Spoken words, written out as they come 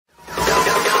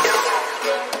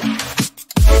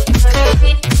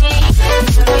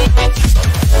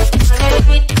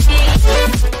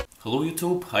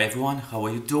YouTube. Hi everyone, how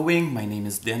are you doing? My name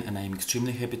is Dan and I am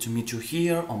extremely happy to meet you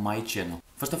here on my channel.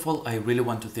 First of all, I really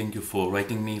want to thank you for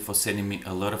writing me, for sending me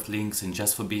a lot of links, and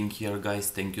just for being here, guys.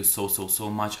 Thank you so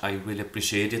much. I really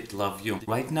appreciate it. Love you.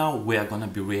 Right now we are gonna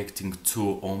be reacting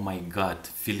to, oh my god,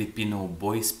 Filipino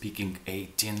boy speaking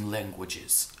 18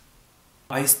 languages.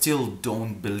 I still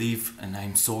don't believe, and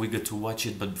I'm so eager to watch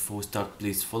it, but before we start,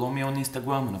 please follow me on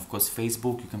Instagram and of course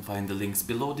Facebook. You can find the links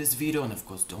below this video, and of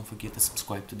course don't forget to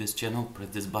subscribe to this channel. Press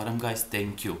this button, guys.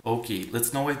 Thank you. Okay,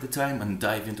 let's not waste the time and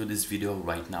dive into this video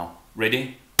right now.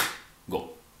 Ready?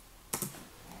 Go.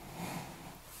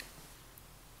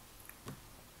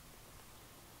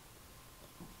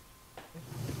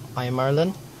 I'm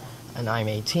Marlon and I'm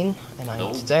 18 and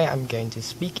today I'm going to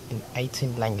speak in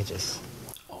 18 languages.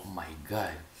 Oh my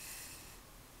god.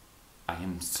 I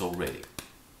am so ready.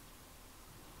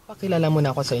 Pakilala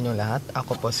muna ako sa inyong lahat.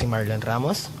 Ako po si Marlon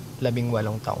Ramos, 18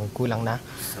 taong gulang na.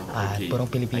 At purong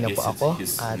Pilipino po ako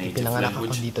at ipinanganak ako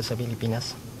dito sa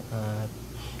Pilipinas.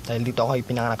 Dahil dito ako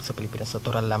ipinanganak sa Pilipinas,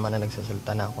 natural lamang na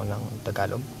nagsasalita na ako ng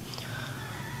Tagalog.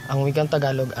 Ang wikang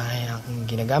Tagalog ay aking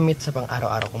ginagamit sa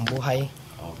pang-araw-araw kong buhay.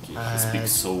 Okay, he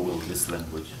speaks so well this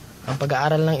language. Ang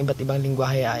pag-aaral ng iba't ibang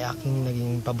lingwahe ay aking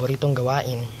naging paboritong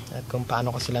gawain, at kung paano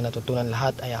ko sila natutunan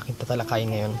lahat ay aking tatalakayin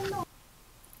ngayon.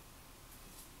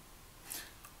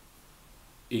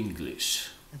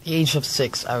 English. At the age of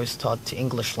 6, I was taught the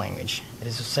English language. It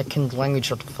is the second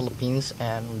language of the Philippines,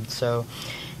 and so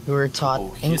we were taught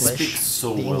the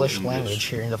English language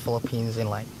here in the Philippines in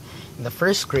the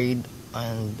first grade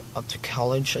and up to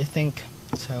college, I think.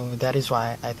 So that is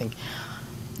why I think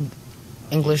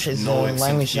English is the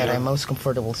language that I'm most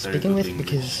comfortable speaking with,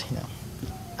 because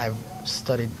I've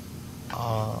studied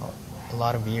a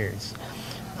lot of years.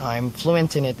 I'm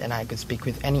fluent in it and I could speak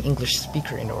with any English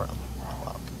speaker in the world.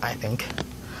 Well, I think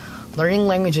learning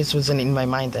languages wasn't in my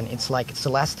mind, and it's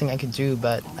the last thing I could do,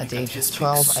 but at the age of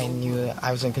 12 I knew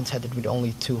I wasn't contented with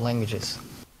only 2 languages.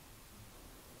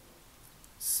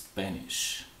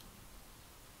 Spanish.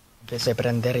 Empecé a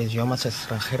aprender idiomas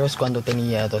extranjeros cuando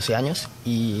tenía 12 años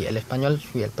y el español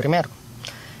fui el primero.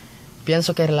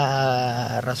 Pienso que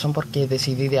la razón por qué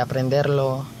decidí de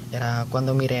aprenderlo era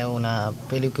cuando miré una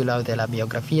película de la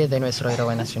biografía de nuestro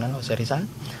héroe nacional, José Rizal.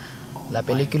 La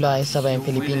película estaba en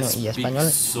filipino y español,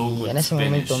 y en ese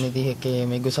momento me dije que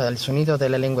me gusta el sonido de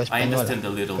la lengua española,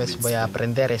 pues voy a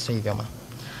aprender ese idioma.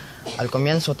 Al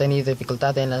comienzo tenía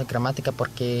dificultad en la gramática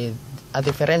porque, a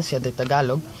diferencia de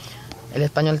Tagalog, el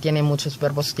español tiene muchos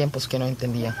verbos tiempos que no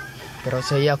entendía, pero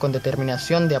seguía con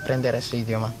determinación de aprender ese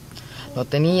idioma. No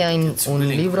tenía un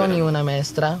libro ni una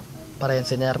maestra para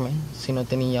enseñarme, sino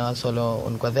tenía solo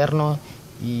un cuaderno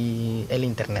y el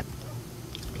internet.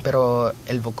 Pero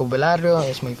el vocabulario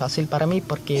es muy fácil para mí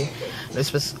porque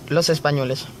los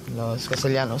españoles, los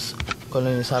castellanos,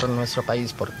 colonizaron nuestro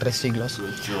país por 3 siglos.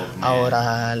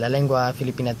 Ahora la lengua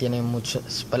filipina tiene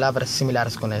muchas palabras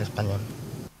similares con el español.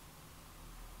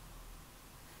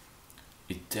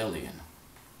 Italian.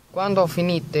 Quando ho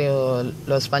finito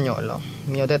lo spagnolo,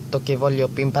 mi ho detto che voglio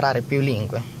imparare più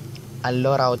lingue.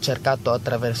 Allora ho cercato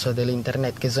attraverso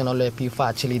dell'internet, che sono le più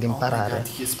facili di imparare. Oh my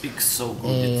God, he speaks so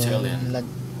good Italian.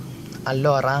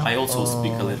 Allora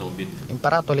ho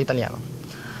imparato l'italiano.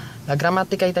 La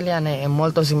grammatica italiana è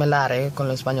molto similare con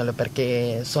lo spagnolo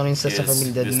perché sono in stessa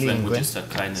famiglia di lingue.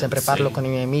 Sempre parlo con i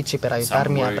miei amici per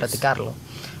aiutarmi a praticarlo.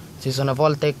 Ci sono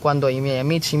volte quando i miei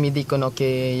amici mi dicono che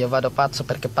io vado pazzo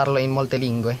perché parlo in molte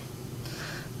lingue.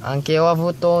 Anche ho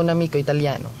avuto un amico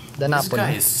italiano da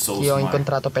Napoli che ho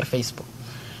incontrato per Facebook.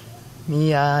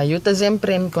 Mi aiuta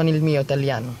sempre con il mio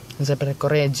italiano, sempre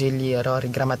corregge gli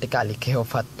errori grammaticali che ho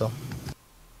fatto.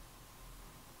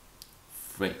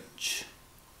 French.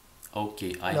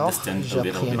 Okay, I understand a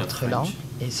little bit of French.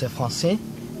 Et c'est français.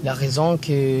 La raison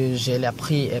que je l'ai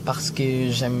appris est parce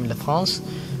que j'aime la France.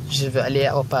 Je veux aller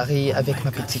à Paris avec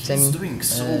ma petite amie.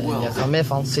 Le grammaire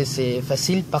français c'est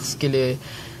facile parce qu'il est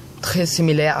très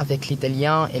similaire avec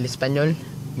l'italien et l'espagnol,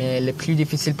 mais le plus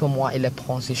difficile pour moi est la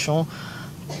prononciation.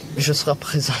 Je serai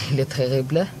présent, il est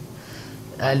terrible.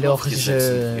 Alors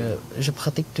je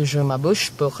pratique toujours ma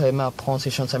bouche pour que ma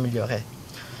prononciation s'améliore.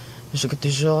 J'écoute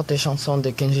toujours des chansons de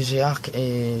Kenji Girac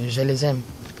et je les aime.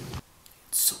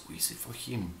 So easy for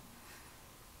him.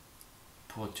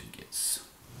 Portuguese.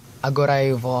 Agora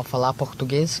eu vou falar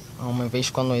português. Uma vez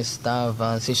quando eu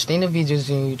estava assistindo vídeos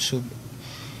no YouTube,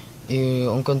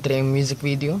 eu encontrei um music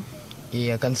video e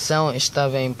a canção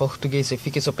estava em português. Eu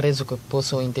fiquei surpreso que eu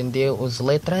posso entender as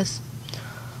letras.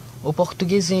 O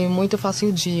português é muito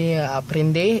fácil de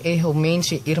aprender, é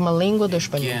realmente uma língua do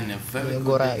espanhol.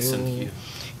 Agora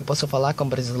Eu posso falar com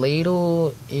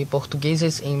brasileiro e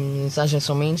portugueses em mensagem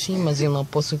somente, mas eu não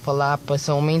posso falar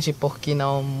pessoalmente porque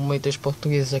não muitos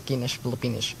portugueses aqui nas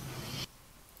Filipinas.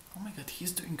 Oh my god,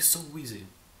 he's doing so easy.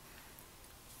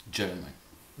 German.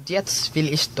 Jetzt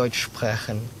will ich Deutsch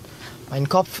sprechen. Mein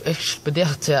Kopf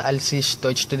explodierte, als ich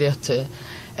Deutsch studierte.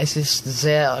 Es ist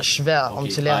sehr schwer, um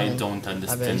zu lernen.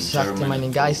 Aber ich sagte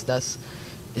meinem Geist, dass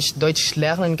ich Deutsch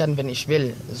lernen kann, wenn ich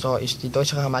will, so ich die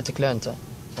deutsche Grammatik lernte.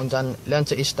 Und dann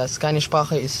lernte ich, dass keine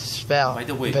Sprache ist schwer,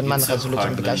 wenn man resolut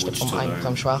und begeistert eine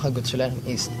Fremdsprache gut zu lernen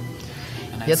ist.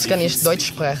 Jetzt kann ich Deutsch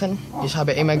sprechen. Ich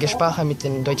habe immer gesprochen mit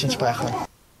den deutschen Sprechern.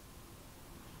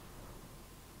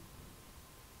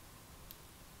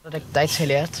 Dat ik Duits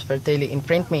geleerd, vertelde in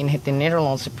print me in het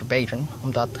Nederlands te proberen,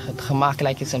 omdat het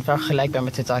gemakkelijk is en vergelijkbaar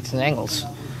met het Duits en Engels.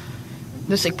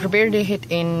 Dus ik probeerde het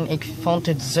en ik vond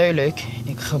het zo leuk.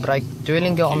 Ik gebruik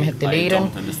Duolingo om het te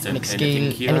leren en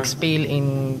ik speel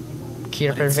een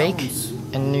keer per week.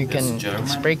 En nu kan ik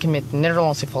spreken met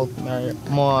Nederlandse volk,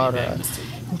 maar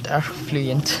niet erg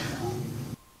vloeiend.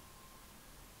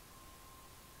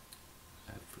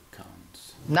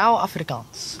 Nou,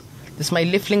 Afrikaans. Het is mijn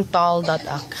lievelingstaal dat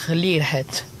ik geleerd heb.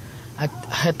 Ik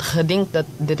had gedacht dat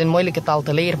dit een moeilijke taal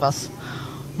te leren was.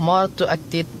 Maar toen ik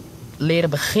dit leren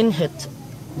begin had,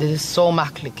 dit is zo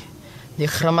makkelijk. Die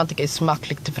grammatiek is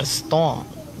makkelijk te verstaan.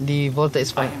 Die woorden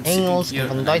is van Engels en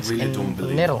van Duits en van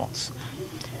Nederlands.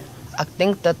 Ik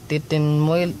denk dat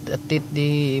dit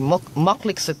de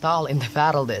makkelijkste taal in de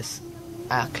wereld is.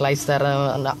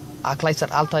 Ik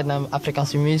luister altijd naar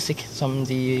Afrikaanse muziek, zoals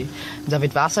die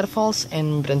David Wasserfalls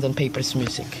en Brendan Papers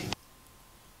muziek.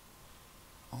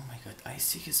 Oh my god, I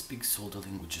see he speaks all the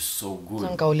languages so good.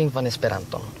 Ang kauling van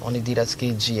Esperanto. Oni diras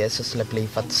que GS es la plej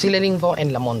facile lingvo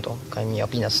en la mondo, kaj mi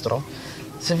opinias tro.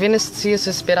 Se vi ne scias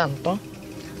Esperanto,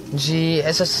 ĝi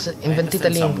estas inventita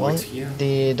lingvo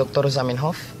de Dr.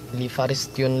 Zamenhof. Li faris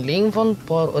tiun lingvon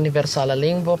por universala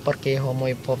lingvo, por ke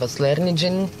homoj povas lerni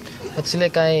ĝin facile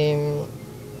kaj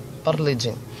parli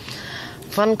ĝin.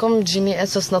 Kvankam ĝi ne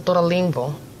estas natura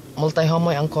lingvo, multaj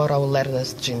homoj ankoraŭ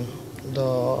lernas ĝin. Do,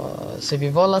 se vi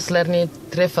volas lerni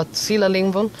tre facila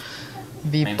lingvon,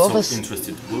 vi povas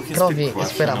trovi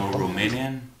Esperanto.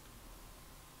 Romanian,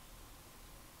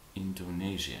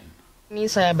 Indonesian. Ini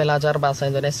saya belajar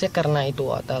bahasa Indonesia karena itu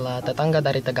adalah tetangga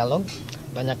dari Tagalog.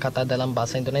 Banyak kata dalam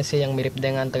bahasa Indonesia yang mirip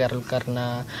dengan Tagalog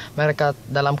karena mereka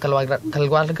dalam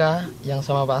keluarga yang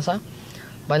sama bahasa.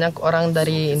 Banyak orang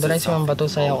dari Indonesia membantu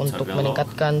saya untuk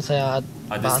meningkatkan saya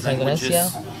bahasa Indonesia.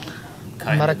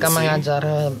 Mereka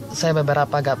mengajar saya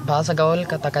beberapa bahasa gaul,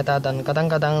 kata-kata, dan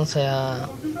kadang-kadang saya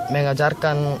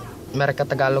mengajarkan mereka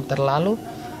Tagalog terlalu.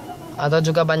 Ada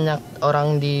juga banyak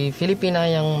orang di Filipina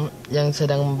yang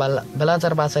sedang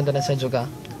belajar bahasa Indonesia juga.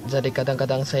 Jadi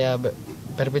kadang-kadang saya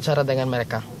berbicara dengan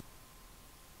mereka.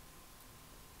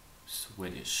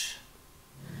 Swedish.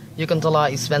 Je kan tala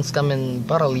i svenska men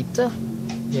bara lite.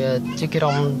 Jag tycker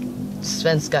om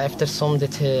svenska eftersom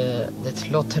det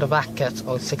låter vackert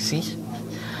och sexigt.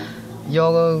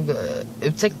 Jag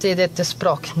upptäckte detta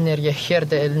språk när jag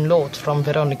hörde en låt från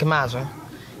Veronica Maggio.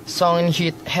 Sången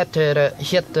heter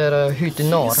Hute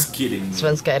Norr.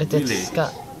 Svenska är det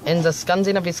enda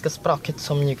skandinaviska språket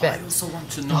som jag vet.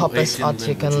 Jag hoppas att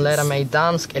jag kan lära mig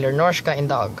dansk eller norska en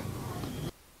dag.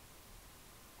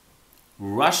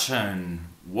 Russian.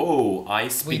 Whoa, I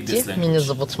speak this language. Меня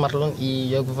зовут Марлон, и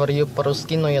я говорю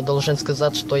по-русски, но я должен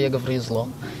сказать, что я говорю зло.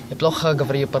 Я плохо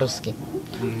говорю по-русски.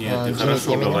 Нет, ты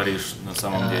хорошо говоришь на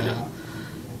самом деле.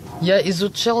 Я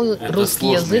изучал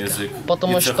русский язык,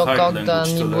 потому что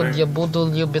когда-нибудь я буду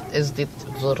любить ездить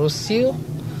в Россию.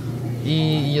 И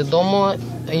я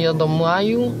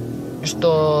думаю,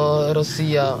 что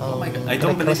Россия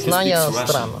прекрасная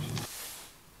страна.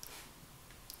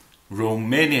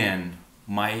 Romanian,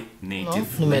 my native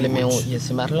Numele meu language.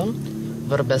 este Marlon,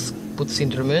 vorbesc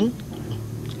puțin român,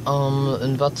 am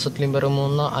învățat limba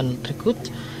română anul trecut,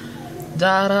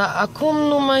 dar acum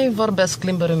nu mai vorbesc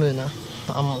limba română.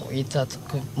 Am uitat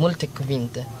multe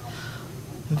cuvinte.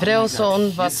 Vreau să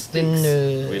învăț din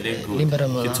limba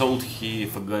română. He told he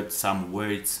forgot some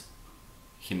words.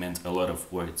 He meant a lot of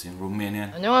words in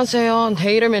Romanian. 안녕하세요.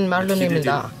 제 이름은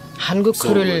말론입니다.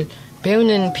 한국어를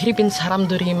배우는 필리핀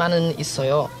사람들이 많은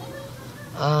있어요.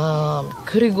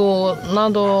 그리고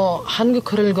나도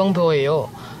한국어를 공부해요.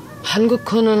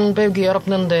 한국어는 배우기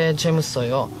어렵는데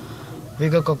재밌어요.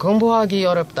 외국어 공부하기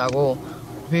어렵다고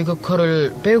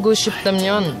외국어를 배우고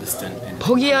싶다면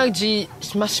포기하지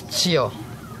마십시오.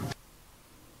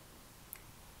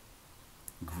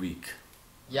 Greek.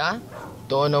 Ja,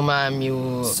 to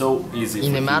nomamiu So easy for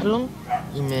είναι you. Μάρλον,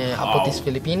 είμαι από τις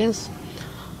Φιλιππίνες.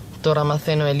 Τώρα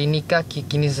μαθαίνω ελληνικά και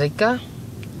κινέζικα.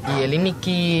 Y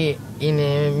eliniki in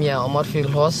mia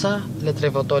omorfilhosa le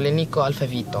trevoto eliniko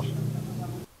alfavito.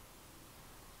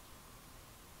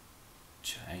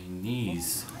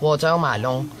 Chinese. 我叫马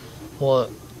龙，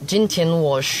今天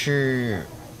我18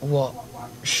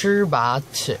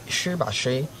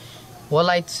岁，我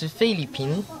来自菲律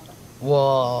宾，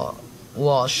我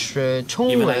是中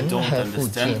Even I 文 don't 和福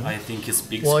建， understand, I think he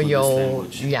speaks 我 good this 有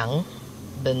language. 2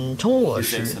本中国 His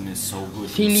是 accent is so good.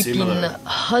 菲律 It's 宾 similar.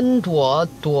 很多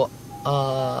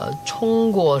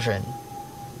中国人。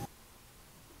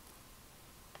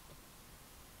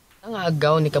Ang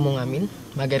agaw ni kamong amin,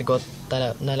 magergot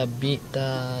nalabi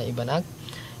ta ibanag,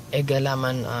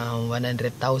 egalaman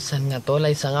 100,000 nga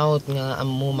tolay sangaut nga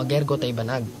amu magergot ta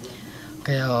ibanag.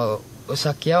 Kaya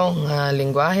usakyaw nga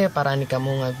lingwahe para ni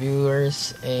kamo nga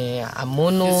viewers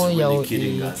amuno He's really yaw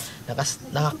kidding us.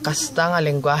 nakakasta nga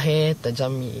lingwahe ta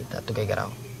jami ta tugay garaw.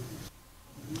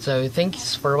 So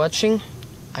thanks for watching.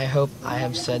 I hope I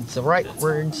have said the right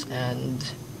words, and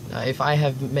if I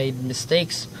have made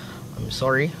mistakes, I'm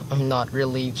sorry. I'm not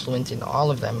really fluent in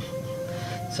all of them.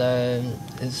 So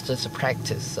it's just a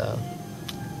practice. So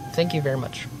thank you very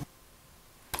much.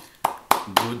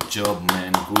 Good job,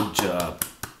 man. Good job.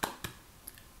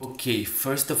 Okay,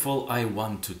 first of all, I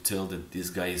want to tell that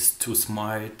this guy is too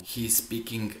smart. He's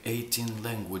speaking 18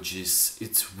 languages.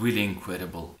 It's really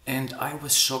incredible. And I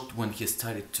was shocked when he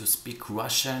started to speak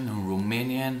Russian and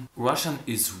Romanian. Russian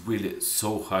is really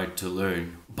so hard to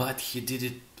learn, but he did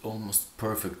it almost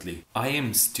perfectly. I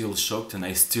am still shocked and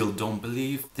I still don't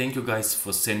believe. Thank you guys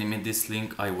for sending me this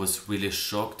link. I was really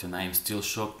shocked and I am still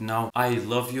shocked now. I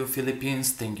love you,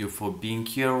 Philippines. Thank you for being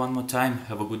here one more time.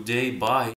 Have a good day. Bye.